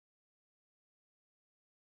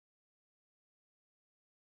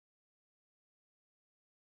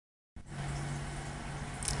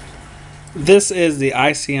This is the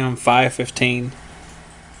ICM 515.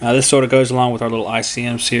 This sort of goes along with our little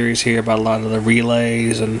ICM series here about a lot of the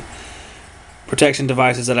relays and protection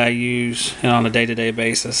devices that I use on a day-to-day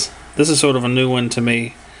basis. This is sort of a new one to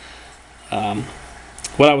me.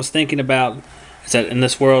 What I was thinking about is that in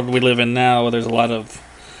this world we live in now, there's a lot of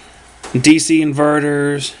DC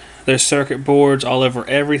inverters, there's circuit boards all over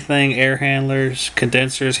everything, air handlers,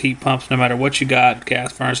 condensers, heat pumps, no matter what you got,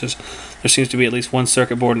 gas furnaces, there seems to be at least one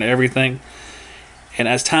circuit board in everything. And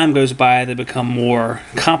as time goes by, they become more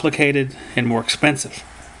complicated and more expensive.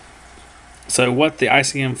 So what the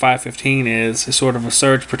ICM 515 is sort of a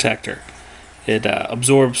surge protector. It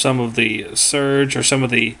absorbs some of the surge or some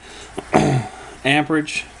of the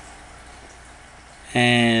amperage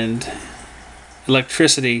and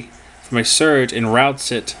electricity from a surge and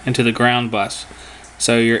routes it into the ground bus,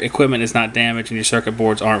 so your equipment is not damaged and your circuit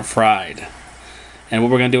boards aren't fried. And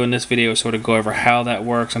what we're going to do in this video is sort of go over how that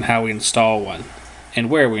works and how we install one and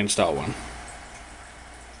where we install one.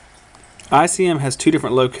 ICM has two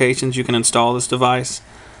different locations you can install this device.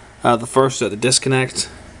 The first is at the disconnect.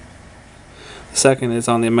 The second is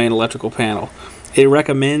on the main electrical panel. It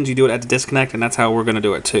recommends you do it at the disconnect, and that's how we're going to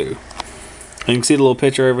do it too. And you can see the little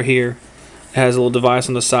picture over here. It has a little device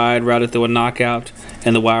on the side routed through a knockout,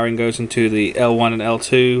 and the wiring goes into the L1 and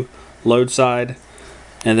L2 load side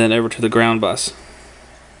and then over to the ground bus.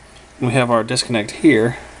 We have our disconnect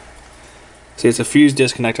here. See, it's a fuse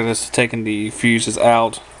disconnector that's taking the fuses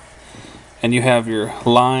out, and you have your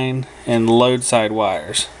line and load side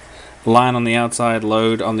wires. Line on the outside,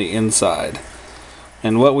 load on the inside.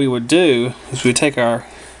 And what we would do is we take our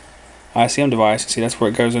ICM device, see that's where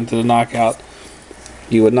it goes into the knockout.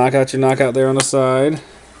 You would knock out your knockout there on the side,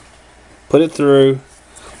 put it through,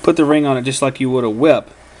 put the ring on it just like you would a whip,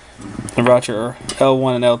 and route your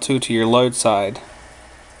L1 and L2 to your load side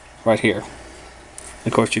right here.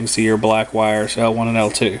 Of course you can see your black wires, L1 and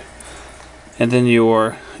L2. And then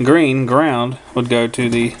your green ground would go to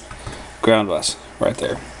the ground bus right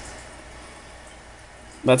there.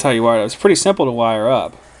 That's how you wire it up. It's pretty simple to wire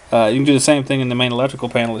up. You can do the same thing in the main electrical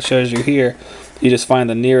panel. It shows you here. You just find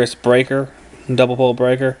the nearest breaker, double pole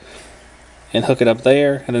breaker, and hook it up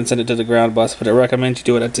there and then send it to the ground bus. But it recommends you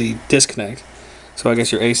do it at the disconnect, so I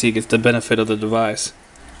guess your AC gets the benefit of the device.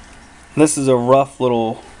 This is a rough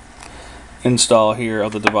little install here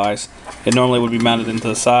of the device. It normally would be mounted into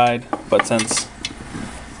the side, but since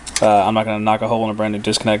I'm not going to knock a hole in a brand new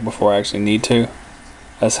disconnect before I actually need to,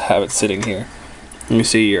 let's have it sitting here. You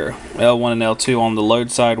see your L1 and L2 on the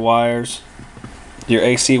load side wires. Your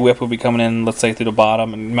AC whip will be coming in, let's say, through the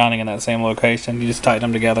bottom and mounting in that same location. You just tighten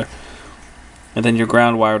them together. And then your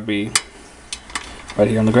ground wire would be right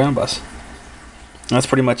here on the ground bus. And that's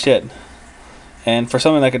pretty much it. And for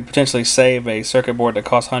something that could potentially save a circuit board that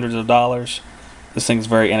costs hundreds of dollars, this thing's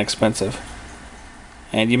very inexpensive.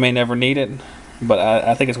 And you may never need it, but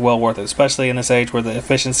I think it's well worth it, especially in this age where the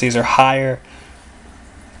efficiencies are higher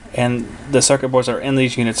and the circuit boards that are in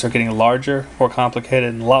these units are getting larger, more complicated,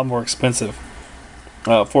 and a lot more expensive.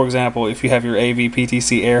 For example, if you have your AV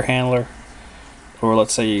PTC air handler, or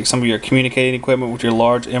let's say some of your communicating equipment with your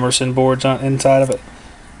large Emerson boards on inside of it,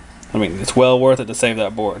 I mean, it's well worth it to save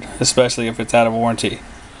that board, especially if it's out of warranty.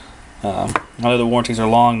 I know the warranties are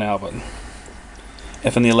long now, but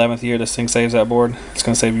if in the 11th year this thing saves that board, it's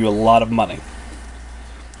going to save you a lot of money.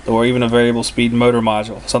 Or even a variable speed motor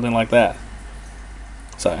module, something like that.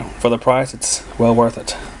 So, for the price, it's well worth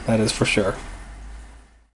it. That is for sure.